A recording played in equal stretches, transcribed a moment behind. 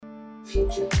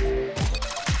Future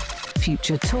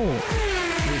Talk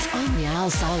with Omri Al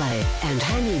Saleh and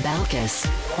Hani Balkis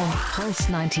on Pulse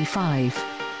 95.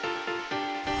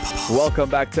 Welcome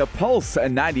back to Pulse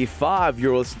 95.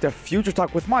 You're listening to Future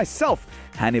Talk with myself,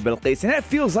 Hani Balkis. And it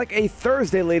feels like a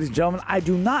Thursday, ladies and gentlemen. I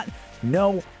do not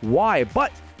know why,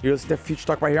 but you're listening to Future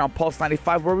Talk right here on Pulse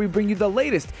 95, where we bring you the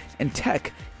latest in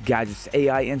tech, gadgets,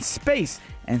 AI, and space.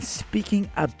 And speaking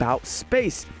about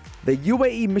space, the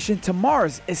UAE mission to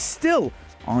Mars is still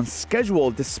on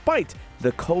schedule despite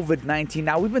the COVID-19.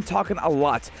 Now, we've been talking a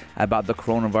lot about the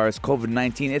coronavirus,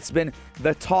 COVID-19. It's been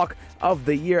the talk of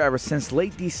the year ever since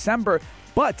late December.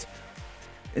 But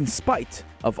in spite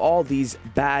of all these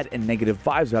bad and negative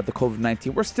vibes about the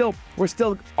COVID-19, we're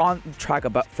still on track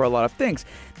for a lot of things.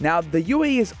 Now, the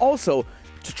UAE is also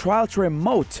to trial to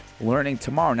remote learning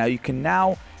tomorrow. Now, you can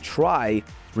now try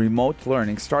remote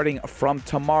learning starting from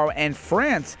tomorrow. And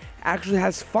France actually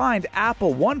has fined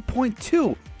Apple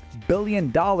 $1.2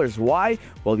 billion. Why?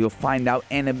 Well, you'll find out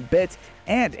in a bit.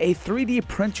 And a 3D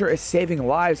printer is saving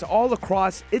lives all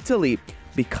across Italy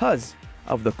because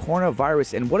of the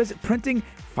coronavirus. And what is it printing?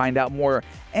 Find out more.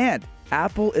 And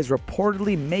Apple is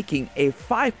reportedly making a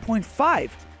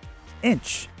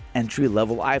 5.5-inch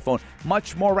entry-level iPhone.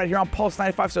 Much more right here on Pulse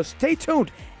 95. So stay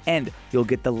tuned and you'll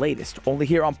get the latest only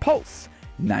here on Pulse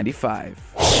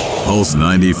 95. Pulse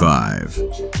 95.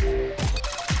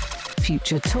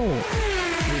 Future Talk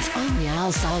with Omri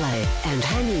Al Saleh and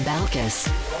Hani Balkis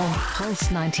on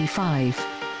Pulse 95.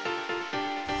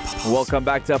 Welcome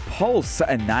back to Pulse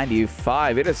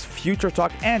 95. It is Future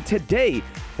Talk, and today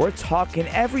we're talking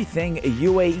everything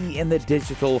UAE in the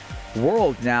digital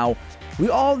world. Now, we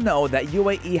all know that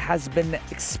UAE has been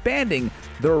expanding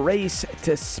the race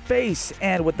to space,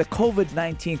 and with the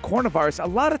COVID-19 coronavirus, a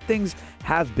lot of things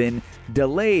have been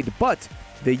delayed, but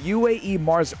the UAE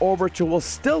Mars orbiter will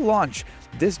still launch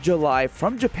this July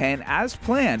from Japan as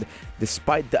planned,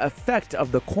 despite the effect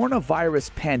of the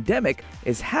coronavirus pandemic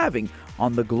is having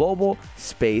on the global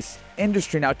space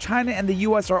industry. Now, China and the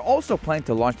US are also planning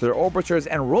to launch their orbiters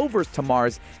and rovers to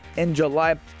Mars in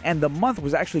July, and the month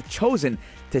was actually chosen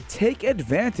to take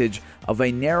advantage of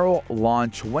a narrow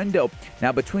launch window.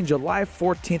 Now, between July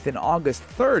 14th and August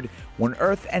 3rd, when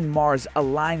Earth and Mars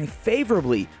align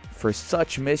favorably for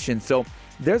such missions. So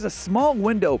there's a small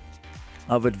window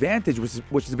of advantage,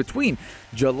 which is between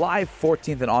July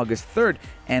 14th and August 3rd,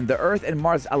 and the Earth and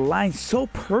Mars align so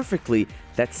perfectly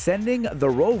that sending the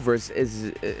rovers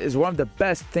is one of the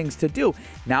best things to do.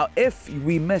 Now, if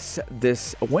we miss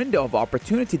this window of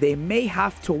opportunity, they may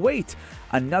have to wait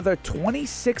another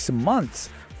 26 months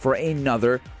for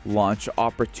another launch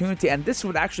opportunity. And this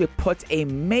would actually put a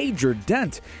major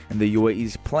dent in the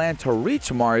UAE's plan to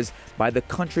reach Mars by the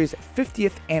country's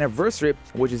 50th anniversary,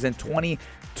 which is in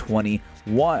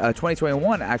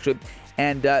 2021 actually.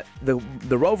 And the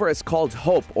rover is called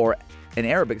Hope, or in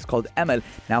Arabic it's called Emel.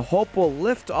 Now, Hope will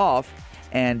lift off,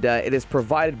 and it is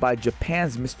provided by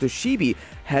Japan's Mitsubishi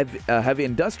Heavy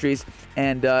Industries.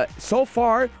 And so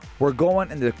far, we're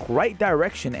going in the right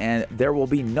direction, and there will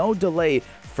be no delay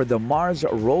for the Mars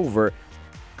rover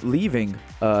leaving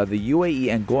the UAE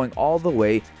and going all the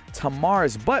way to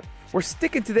Mars. But we're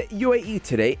sticking to the UAE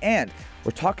today, and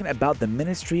we're talking about the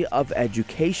Ministry of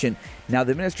Education. Now,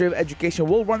 the Ministry of Education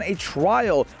will run a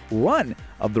trial run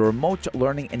of the Remote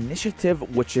Learning Initiative,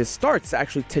 which starts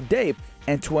actually today,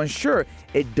 and to ensure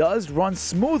it does run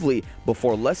smoothly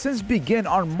before lessons begin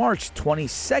on March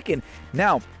 22nd.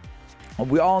 Now,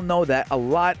 we all know that a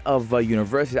lot of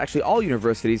universities, actually all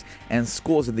universities and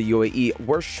schools in the UAE,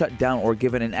 were shut down or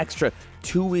given an extra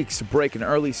 2 weeks break, an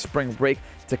early spring break,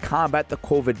 to combat the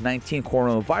COVID-19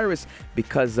 coronavirus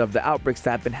because of the outbreaks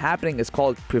that have been happening. It's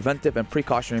called preventive and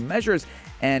precautionary measures.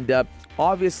 And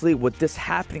obviously, with this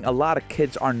happening, a lot of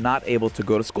kids are not able to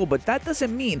go to school. But that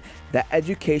doesn't mean that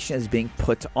education is being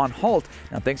put on hold.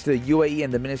 Now, thanks to the UAE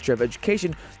and the Ministry of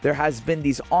Education, there has been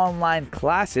these online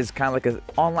classes, kind of like an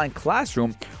online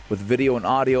classroom with video and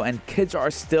audio, and kids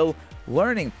are still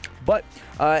learning. But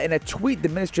in a tweet, the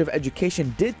Ministry of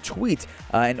Education did tweet,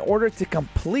 in order to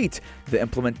complete the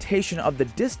implementation of the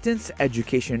Distance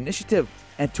Education Initiative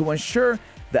and to ensure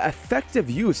the effective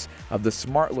use of the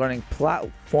smart learning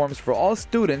platforms for all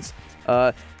students,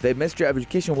 the Ministry of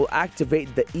Education will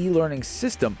activate the e-learning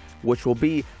system, which will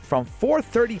be from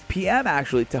 4:30 p.m.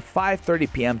 actually to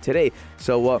 5:30 p.m. today.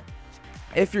 So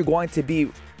if you're going to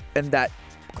be in that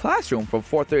classroom from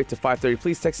 4:30 to 5:30,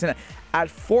 please text in at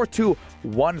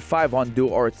 4215 on Du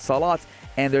or Salat.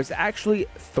 And there's actually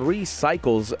 3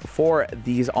 cycles for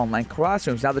these online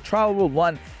classrooms. Now, the trial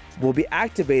will be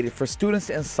activated for students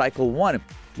in cycle 1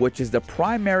 which is the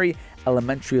primary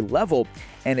elementary level,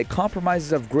 and it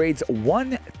comprises of grades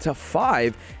 1 to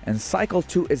 5, and Cycle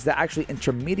 2 is the actually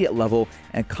intermediate level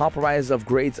and comprises of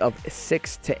grades of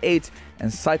 6 to 8,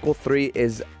 and Cycle 3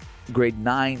 is grade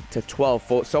 9 to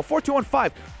 12. So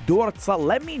 4215 دور اتصال,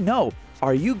 let me know,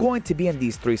 are you going to be in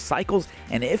these 3 cycles?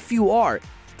 And if you are,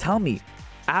 tell me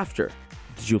after,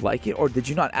 did you like it or did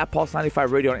you not? At Pulse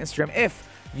 95 Radio on Instagram if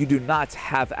you do not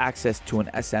have access to an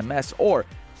SMS or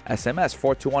SMS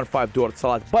 4215 دور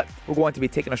اتصالات. But we're going to be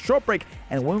taking a short break,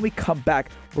 and when we come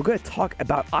back, we're going to talk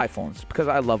about iPhones because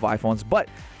I love iPhones, but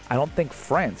I don't think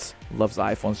France loves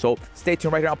iPhones. So stay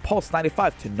tuned right here on Pulse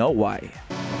 95 to know why.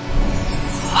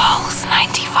 Pulse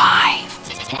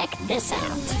 95. Check this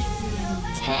out.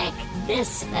 Check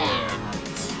this out.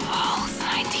 Pulse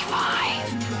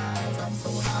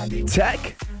 95.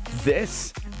 Check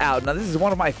this out. Now, this is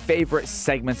one of my favorite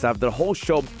segments of the whole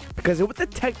show because with the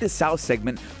Check This Out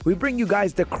segment, we bring you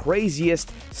guys the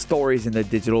craziest stories in the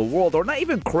digital world, or not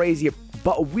even crazy,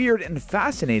 but weird and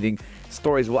fascinating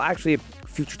stories. Well, actually,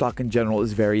 Future Talk in general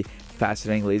is very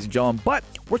fascinating, ladies and gentlemen, but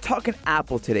we're talking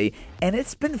Apple today, and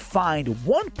it's been fined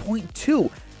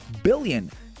 $1.2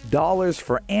 billion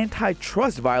for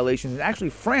antitrust violations. And actually,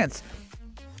 France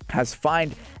has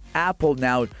fined Apple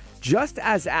now, just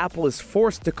as Apple is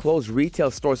forced to close retail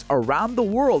stores around the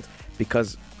world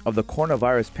because of the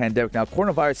coronavirus pandemic. Now,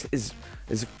 coronavirus is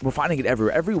we're finding it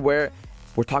everywhere. Everywhere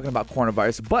we're talking about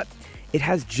coronavirus, but it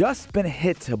has just been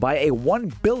hit by a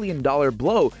 $1 billion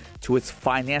blow to its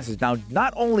finances. Now,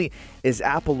 not only is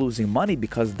Apple losing money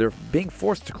because they're being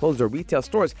forced to close their retail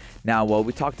stores. Now,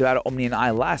 we talked about it, Omni and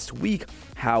I, last week,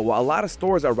 how a lot of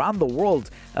stores around the world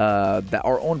that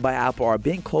are owned by Apple are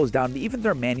being closed down, even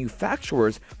their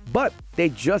manufacturers, but they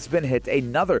just been hit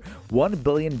another $1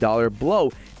 billion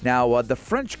blow. Now, the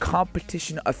French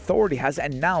Competition Authority has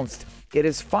announced it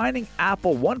is fining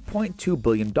Apple $1.2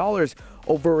 billion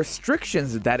over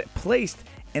restrictions that it placed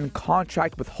in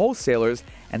contract with wholesalers,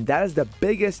 and that is the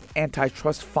biggest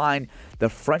antitrust fine the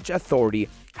French authority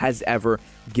has ever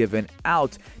given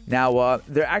out. Now,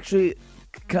 they're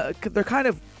kind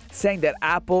of saying that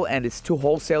Apple and its 2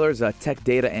 wholesalers, Tech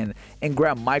Data and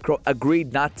Ingram Micro,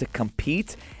 agreed not to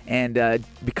compete, and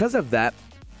because of that,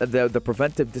 the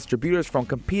preventive distributors from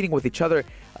competing with each other,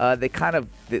 they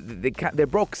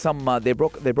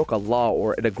broke a law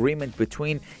or an agreement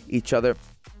between each other.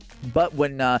 But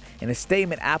when in a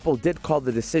statement, Apple did call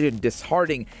the decision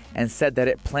disheartening and said that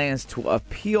it plans to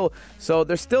appeal. So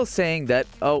they're still saying that,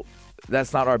 oh,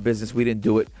 that's not our business, we didn't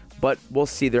do it. But we'll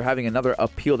see. They're having another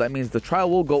appeal. That means the trial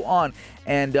will go on.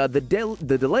 And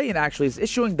the delay in actually is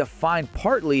issuing the fine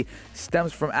partly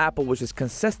stems from Apple, which is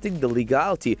contesting the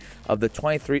legality of the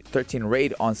 2013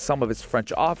 raid on some of its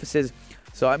French offices.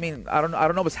 So, I mean, I don't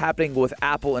know what's happening with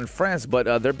Apple in France, but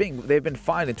they've been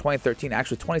fined in 2013,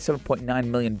 actually $27.9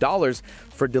 million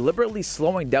for deliberately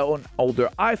slowing down older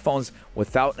iPhones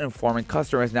without informing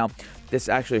customers. Now, this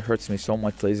actually hurts me so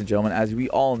much, ladies and gentlemen, as we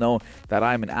all know that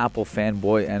I'm an Apple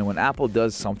fanboy, and when Apple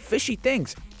does some fishy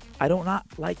things, I do not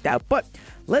like that. But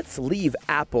let's leave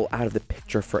Apple out of the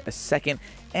picture for a second,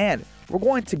 and we're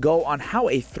going to go on how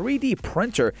a 3D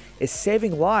printer is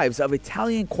saving lives of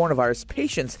Italian coronavirus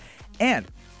patients, and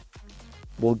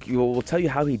we'll tell you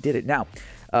how he did it. Now,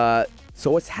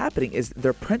 so what's happening is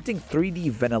they're printing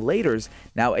 3D ventilators.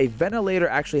 Now, a ventilator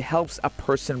actually helps a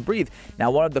person breathe.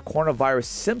 Now, one of the coronavirus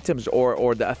symptoms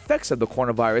or the effects of the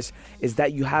coronavirus is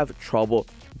that you have trouble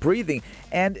breathing.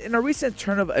 And in a recent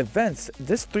turn of events,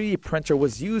 this 3D printer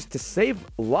was used to save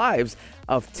lives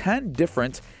of 10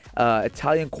 different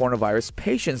Italian coronavirus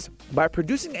patients by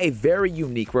producing a very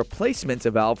unique replacement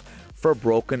valve for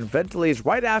broken ventilators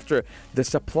right after the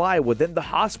supply within the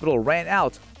hospital ran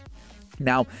out.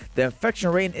 Now, the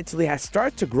infection rate in Italy has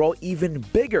started to grow even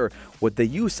bigger. With the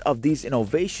use of these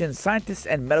innovations, scientists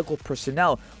and medical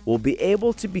personnel will be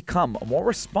able to become more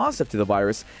responsive to the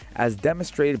virus, as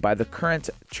demonstrated by the current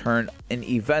turn in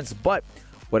events. But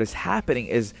what is happening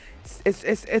is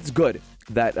it's good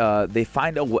that they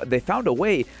found a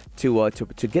way to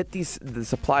get the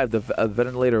supply of the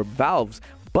ventilator valves.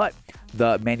 But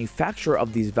the manufacturer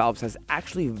of these valves has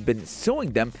actually been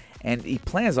suing them, and he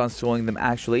plans on suing them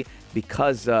actually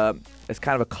because it's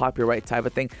kind of a copyright type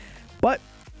of thing. But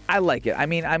I like it. I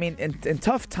mean, in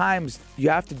tough times, you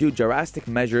have to do drastic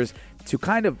measures to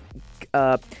kind of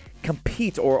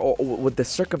compete or with the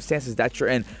circumstances that you're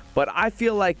in. But I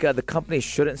feel like the company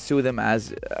shouldn't sue them,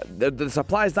 as the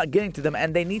supply is not getting to them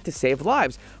and they need to save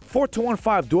lives.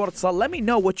 4215 دور اتصال, let me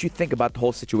know what you think about the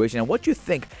whole situation and what you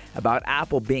think about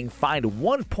Apple being fined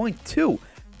 $1.2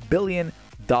 billion.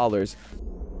 Pulse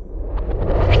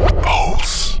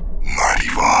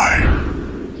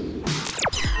 95.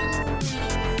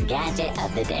 gadget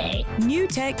of the day. New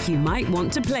tech you might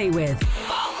want to play with.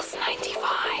 Pulse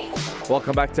 95.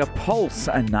 Welcome back to Pulse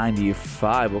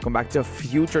 95. Welcome back to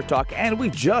Future Talk. And we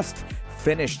just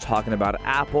finished talking about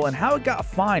Apple and how it got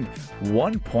fined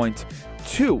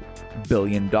 $1.2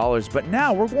 billion. But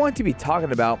now we're going to be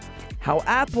talking about how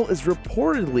Apple is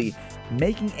reportedly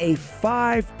making a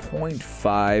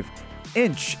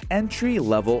 5.5-inch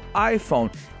entry-level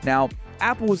iPhone. Now,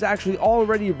 Apple was actually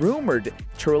already rumored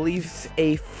to release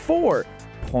a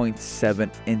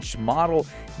 4.7-inch model.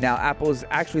 Now, Apple is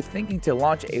actually thinking to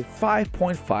launch a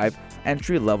 5.5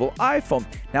 entry-level iPhone.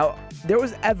 Now, there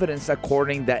was evidence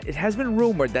according that it has been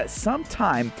rumored that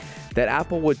sometime that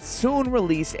Apple would soon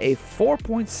release a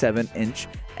 4.7-inch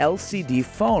LCD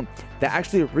phone that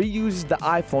actually reuses the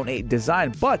iPhone 8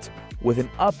 design, but with an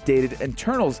updated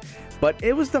internals. But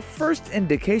it was the first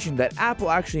indication that Apple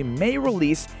actually may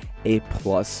release a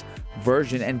Plus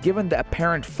version, and given the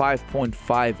apparent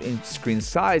 5.5-inch screen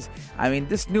size, I mean,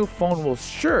 this new phone will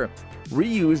sure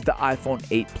reuse the iPhone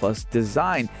 8 Plus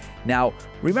design. Now,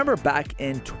 remember back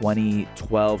in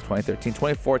 2012, 2013,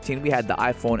 2014, we had the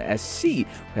iPhone SC, we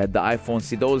had the iPhone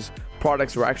C. Those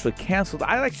products were actually canceled.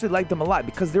 I actually liked them a lot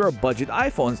because they were budget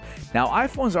iPhones. Now,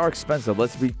 iPhones are expensive.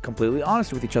 Let's be completely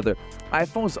honest with each other.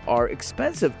 iPhones are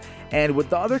expensive. And with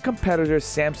the other competitors,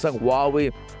 Samsung,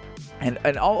 Huawei,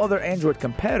 and all other Android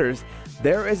competitors,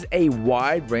 there is a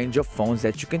wide range of phones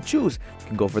that you can choose. You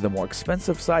can go for the more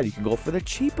expensive side, you can go for the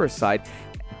cheaper side,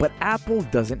 but Apple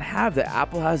doesn't have that.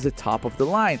 Apple has the top of the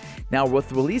line. Now,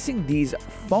 with releasing these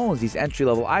phones, these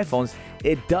entry-level iPhones,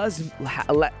 it does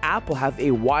let Apple have a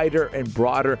wider and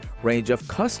broader range of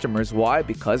customers. Why?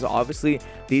 Because obviously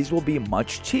these will be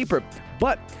much cheaper.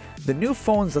 But the new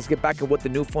phones, let's get back to what the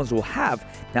new phones will have.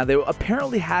 Now, they will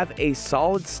apparently have a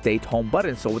solid state home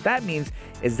button. So what that means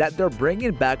is that they're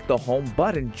bringing back the home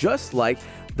button just like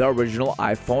the original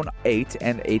iPhone 8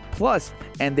 and 8 Plus.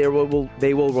 And they will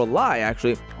rely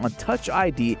actually on Touch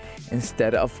ID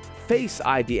instead of Face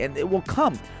ID. And it will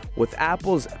come with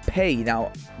Apple's Pay.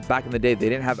 Now, back in the day, they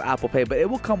didn't have Apple Pay, but it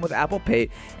will come with Apple Pay.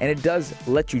 And it does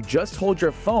let you just hold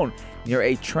your phone near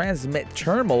a transmit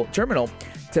terminal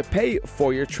to pay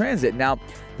for your transit. Now,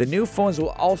 the new phones will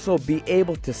also be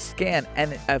able to scan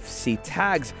NFC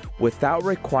tags without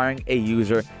requiring a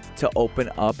user to open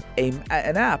up an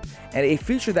app, and a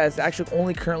feature that is actually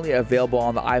only currently available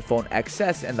on the iPhone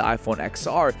XS and the iPhone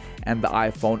XR and the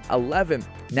iPhone 11.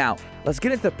 Now, let's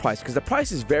get into the price, because the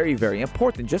price is very, very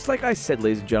important. Just like I said,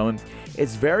 ladies and gentlemen,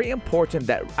 it's very important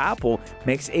that Apple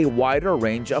makes a wider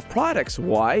range of products.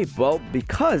 Why? Well,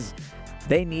 because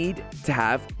they need to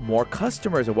have more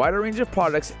customers. A wider range of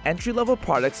products, entry-level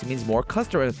products, means more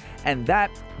customers, and that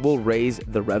will raise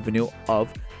the revenue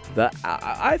of the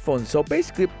iPhone. So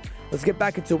basically, let's get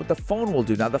back into what the phone will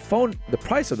do. Now, the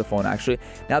price of the phone actually.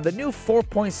 Now, the new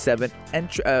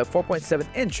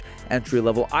 4.7-inch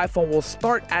entry-level iPhone will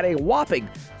start at a whopping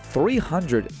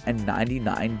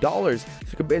 $399. So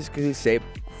you can basically save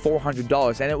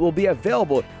 $400, and it will be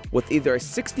available with either a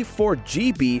 64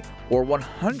 GB or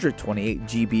 128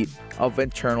 GB of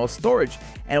internal storage,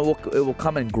 and it will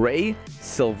come in gray,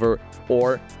 silver,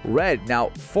 or red. Now,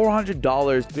 $400,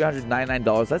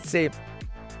 $399. Let's say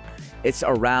it's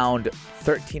around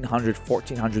 1,300,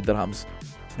 1,400 dirhams.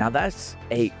 Now, that's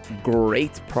a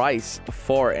great price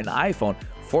for an iPhone.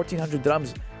 1,400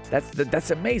 dirhams.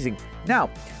 That's amazing. Now,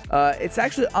 it's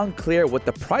actually unclear what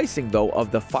the pricing, though,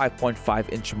 of the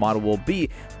 5.5-inch model will be,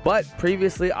 but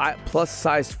previously,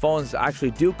 plus-sized phones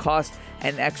actually do cost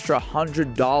an extra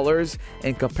 $100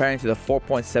 in comparing to the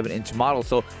 4.7-inch model.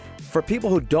 So, for people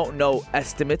who don't know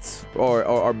estimates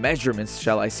or measurements,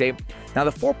 shall I say, now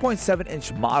the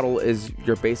 4.7-inch model is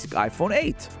your basic iPhone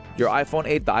 8, your iPhone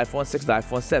 8, the iPhone 6, the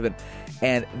iPhone 7.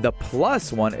 And the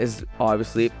plus one is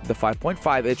obviously the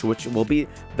 5.5-inch, which will be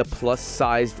the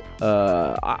plus-sized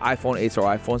iPhone 8s or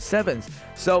iPhone 7s.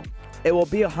 So it will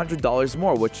be $100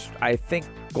 more, which I think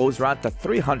goes around to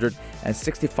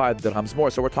 365 dirhams more.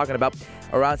 So we're talking about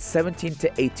around 1,700 to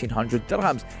 1,800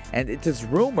 dirhams. And it is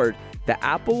rumored that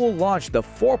Apple will launch the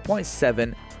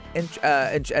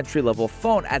 4.7-inch entry-level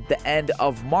phone at the end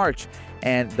of March,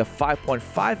 and the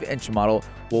 5.5-inch model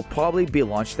will probably be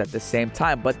launched at the same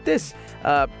time. But this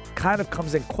kind of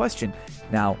comes in question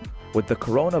now with the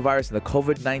coronavirus and the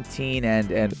COVID-19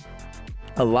 and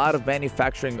a lot of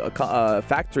manufacturing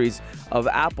factories of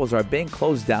Apple's are being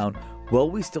closed down. Will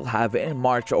we still have it in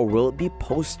March, or will it be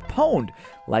postponed?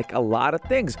 Like a lot of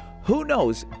things. Who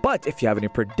knows? But if you have any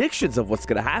predictions of what's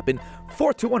going to happen,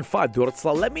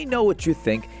 4215, let me know what you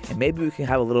think, and maybe we can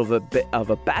have a little bit of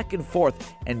a back and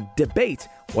forth and debate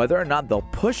whether or not they'll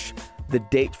push the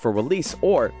date for release,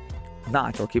 or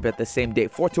not, or keep it at the same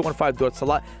date. 4215 Dort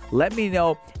Salat. Let me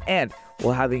know, and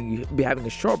we'll be having a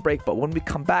short break. But when we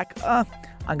come back,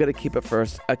 I'm gonna keep it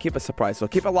keep a surprise. So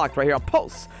keep it locked right here on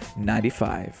Pulse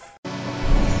 95.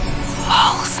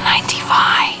 Pulse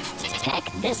 95.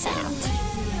 Check this out.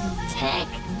 Check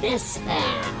this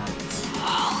out.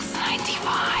 Pulse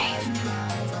 95.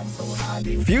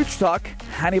 Future Talk,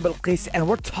 Hani Balqis, and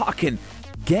we're talking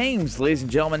games, ladies and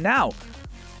gentlemen. Now,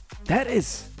 that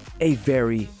is a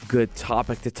very good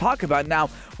topic to talk about.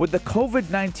 Now, with the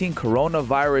COVID-19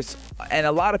 coronavirus, and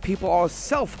a lot of people are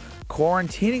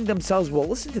self-quarantining themselves. Well,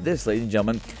 listen to this, ladies and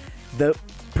gentlemen. The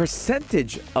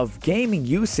percentage of gaming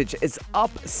usage is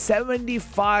up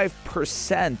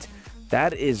 75%.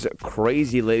 That is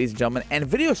crazy, ladies and gentlemen. And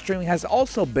video streaming has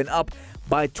also been up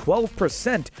by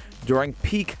 12% during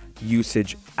peak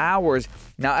usage hours.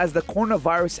 Now, as the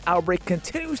coronavirus outbreak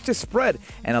continues to spread,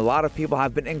 and a lot of people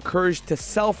have been encouraged to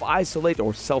self-isolate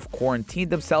or self-quarantine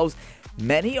themselves,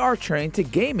 many are turning to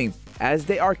gaming as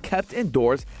they are kept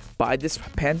indoors by this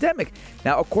pandemic.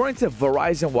 Now, according to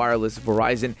Verizon Wireless,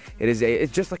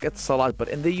 it's just like Etisalat, but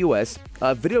in the US,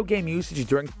 video game usage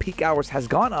during peak hours has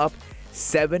gone up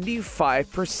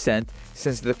 75%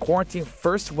 since the quarantine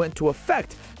first went into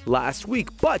effect last week.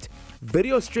 But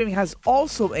video streaming has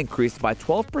also increased by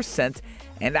 12%,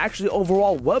 and actually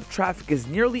overall web traffic is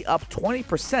nearly up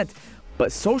 20%,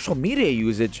 but social media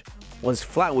usage was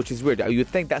flat, which is weird. You'd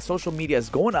think that social media is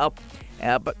going up,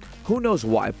 but who knows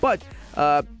why. But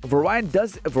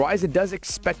Verizon does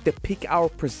expect the peak hour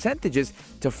percentages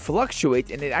to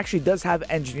fluctuate, and it actually does have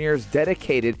engineers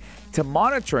dedicated to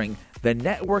monitoring the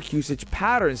network usage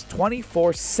patterns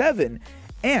 24/7.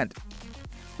 And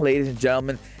ladies and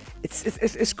gentlemen,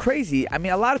 it's crazy. I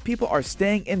mean, a lot of people are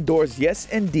staying indoors, yes,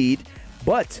 indeed.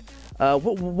 But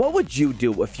what would you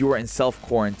do if you were in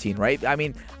self-quarantine, right? I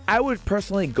mean, I would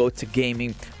personally go to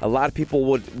gaming. A lot of people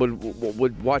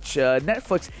would watch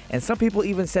Netflix, and some people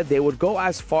even said they would go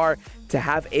as far to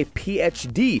have a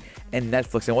PhD in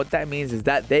Netflix. And what that means is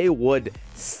that they would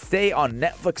stay on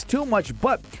Netflix too much.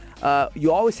 But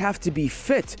you always have to be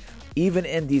fit, even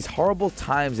in these horrible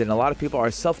times, and a lot of people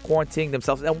are self-quarantining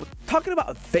themselves. And talking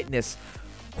about fitness,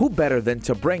 who better than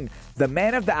to bring the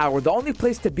man of the hour, the only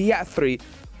place to be at 3,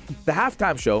 the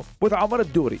halftime show with Omar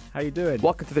Adouri. How you doing?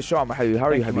 Welcome to the show, Omar. How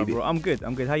are you, Habibi? Bro. I'm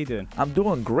good. How you doing? I'm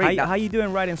doing great. How you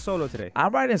doing riding solo today?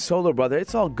 I'm riding solo, brother.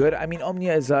 It's all good. I mean,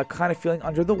 Omnia is kind of feeling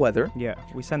under the weather. Yeah,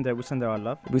 we send her our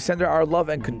love. We send her our love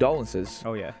and condolences.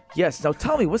 Oh, yeah. Yes. Now,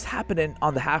 tell me, what's happening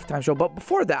on the halftime show? But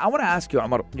before that, I want to ask you,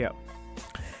 Omar. Yeah.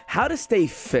 How to stay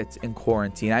fit in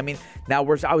quarantine. I mean, now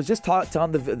I was just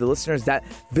telling the listeners that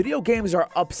video games are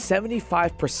up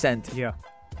 75%. Yeah.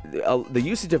 The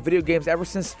usage of video games ever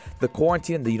since the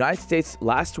quarantine in the United States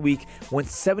last week went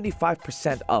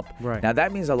 75% up. Right. Now,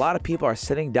 that means a lot of people are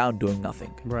sitting down doing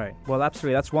nothing. Right. Well,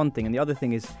 absolutely. That's one thing. And the other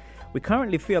thing is, we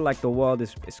currently feel like the world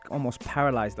is almost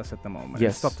paralyzed us at the moment.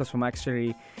 Yes. It stopped us from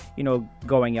actually,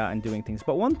 going out and doing things.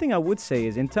 But one thing I would say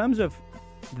is, in terms of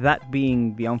that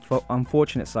being the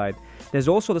unfortunate side, there's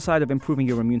also the side of improving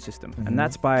your immune system. Mm-hmm. And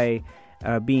that's by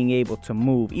being able to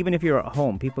move. Even if you're at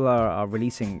home, people are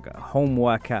releasing home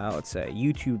workouts,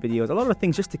 YouTube videos, a lot of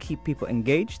things just to keep people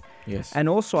engaged. Yes. And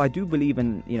also, I do believe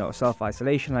in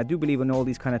self-isolation. I do believe in all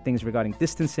these kind of things regarding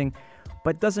distancing,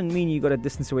 but it doesn't mean you got to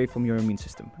distance away from your immune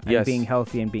system and Yes. being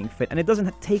healthy and being fit. And it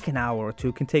doesn't take an hour or two.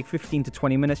 It can take 15 to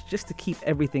 20 minutes just to keep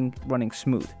everything running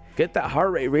smooth. Get that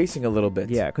heart rate racing a little bit.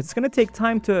 Yeah, because it's going to take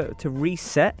time to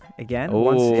reset again.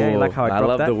 Oh, You like how I dropped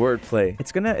love that? the wordplay.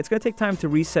 It's gonna take time to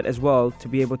reset as well, to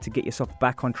be able to get yourself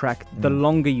back on track the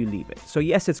longer you leave it. So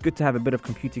yes, it's good to have a bit of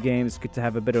computer games. It's good to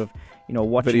have a bit of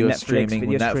watching Video Netflix, streaming,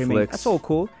 video streaming. Netflix. That's all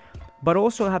cool, but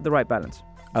also have the right balance.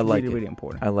 I like really, it. really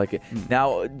important. I like it.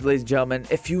 Now, ladies and gentlemen,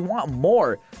 if you want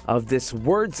more of this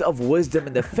words of wisdom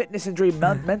in the fitness industry,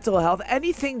 mental health,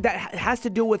 anything that has to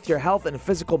do with your health and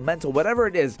physical, mental, whatever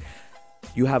it is,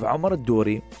 you have Omar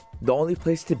Adouri, the only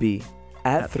place to be,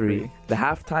 at 3, the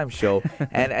halftime show.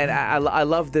 and I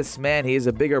love this man. He is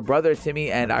a bigger brother to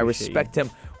me, and I respect him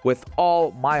with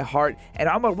all my heart. And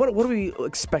Omar, what are we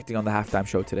expecting on the halftime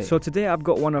show today? So today I've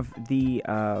got one of the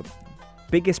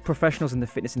biggest professionals in the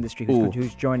fitness industry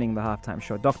who's joining the halftime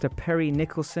show. Dr. Perry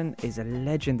Nicholson is a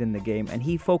legend in the game, and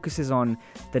he focuses on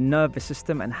the nervous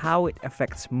system and how it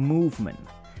affects movement.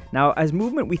 Now, as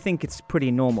movement, we think it's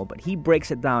pretty normal, but he breaks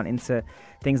it down into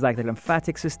things like the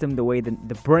lymphatic system, the way the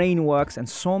brain works, and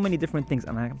so many different things.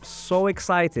 And I'm so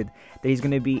excited that he's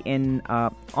going to be in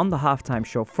on the halftime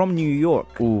show from New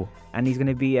York. Ooh. And he's going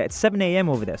to be at 7 a.m.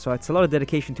 over there. So it's a lot of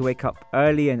dedication to wake up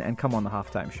early and come on the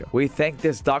halftime show. We thank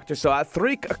this doctor. So at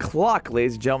 3 o'clock,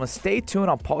 ladies and gentlemen, stay tuned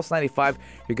on Pulse 95.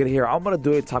 You're going to hear Amr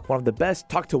Adouri talk to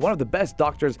one of the best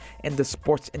doctors in the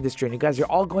sports industry. And you guys are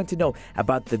all going to know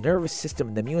about the nervous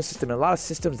system, the immune system, and a lot of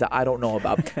systems that I don't know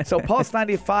about. So Pulse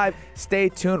 95, stay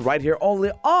tuned right here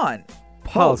only on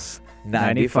Pulse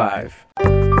 95.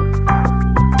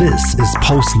 This is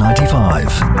Pulse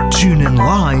 95. Tune in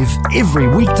live every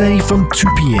weekday from 2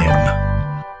 p.m.